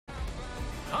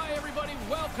everybody.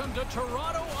 Welcome to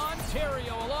Toronto,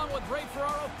 Ontario. Along with Ray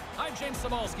Ferraro, I'm James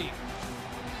Cybulski.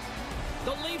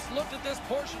 The Leafs looked at this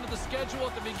portion of the schedule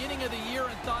at the beginning of the year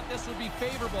and thought this would be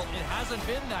favorable. It hasn't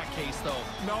been that case, though.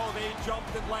 No, they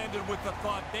jumped and landed with the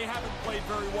thought. They haven't played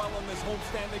very well on this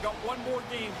homestand. They got one more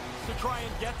game to try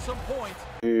and get some points.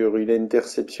 Une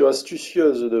interception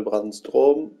astucieuse de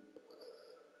Brandstrom.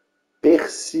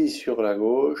 Percé sur la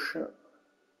gauche.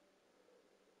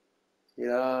 Et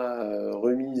là,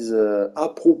 remise à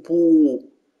propos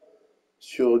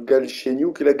sur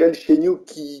Galchenyuk. Et la Galchenyuk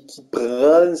qui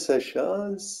prend sa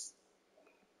chance.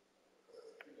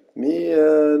 Mais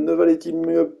ne valait-il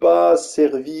mieux pas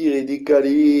servir et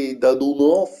décaler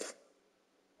Dadonov?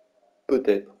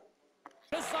 Peut-être.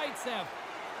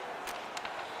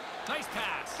 Nice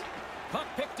pass. Puck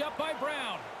picked up by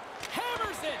Brown.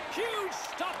 Hammers it. Huge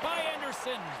stop by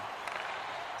Anderson.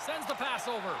 Sends the pass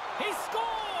over. He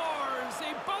scores!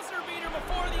 A buzzer beater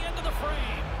before the end of the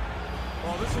frame.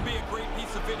 Well, this would be a great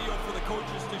piece of video for the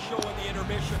coaches to show in the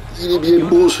intermission. Il est bien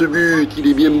beau ce but, il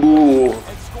est bien beau.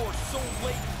 And score so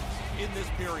late in this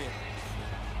period.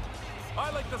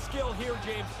 I like the skill here,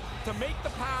 James, to make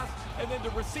the pass and then to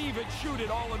receive it, shoot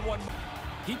it all in one.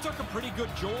 He took a pretty good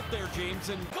jolt there, James,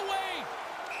 and Away!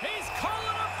 He's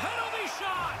calling a penalty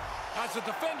shot! as the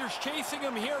defender's chasing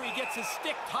him here, he gets his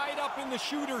stick tied up in the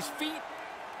shooter's feet,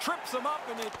 trips him up,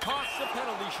 and it costs a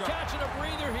penalty shot. Catching a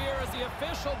breather here as the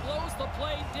official blows the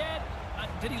play dead.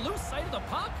 Did he lose sight of the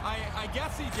puck? I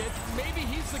guess he did. Maybe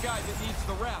he's the guy that needs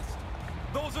the rest.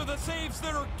 Those are the saves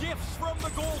that are gifts from the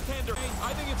goaltender.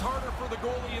 I think it's harder for the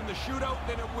goalie in the shootout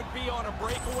than it would be on a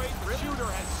breakaway. The shooter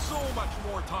has so much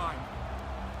more time.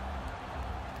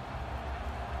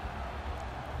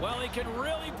 Well, he can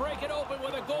really break it open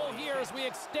with a goal here as we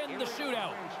extend the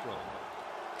shootout.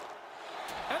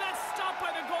 And that's stopped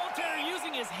by the goaltender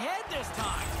using his head this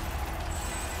time.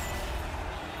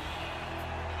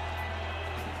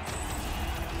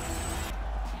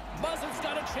 Buzzard's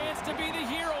got a chance to be the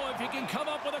hero if he can come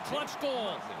up with a clutch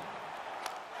goal.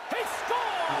 He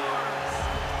scores!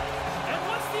 And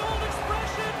what's the old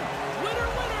expression? Winner,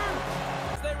 winner!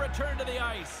 As they return to the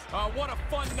ice. What a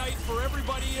fun night for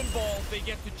everybody involved. They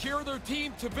get to cheer their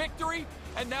team to victory,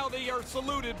 and now they are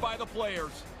saluted by the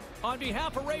players. On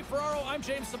behalf of Ray Ferraro, I'm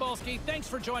James Cybulski. Thanks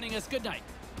for joining us. Good night.